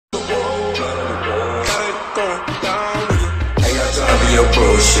your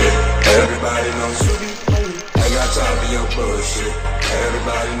bullshit. Everybody knows you. Ain't got time for your bullshit.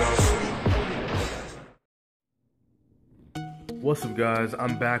 Everybody knows you. What's up, guys?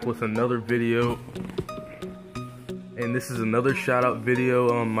 I'm back with another video, and this is another shout out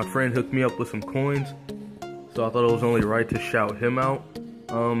video. My friend hooked me up with some coins, so I thought it was only right to shout him out.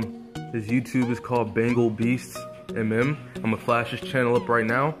 His YouTube is called Bengal Beasts MM. I'm gonna flash his channel up right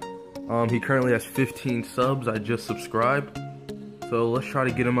now. He currently has 15 subs. I just subscribed, so let's try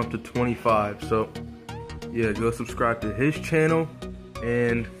to get him up to 25. So yeah, go subscribe to his channel,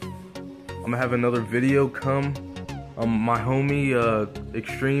 and I'm gonna have another video come. My homie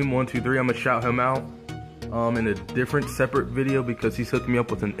Extreme123, I'm gonna shout him out in a different separate video because he's hooked me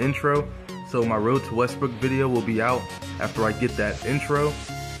up with an intro. So my Road to Westbrook video will be out after I get that intro.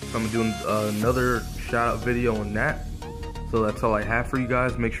 So I'm doing another shout out video on that. So that's all I have for you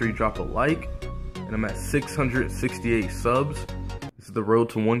guys. Make sure you drop a like, and I'm at 668 subs. This is the road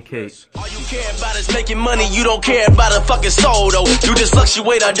to 1K. All you care about is making money, you don't care about a fucking soul though. You just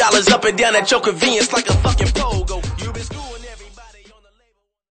fluctuate our dollars up and down at your convenience like a fucking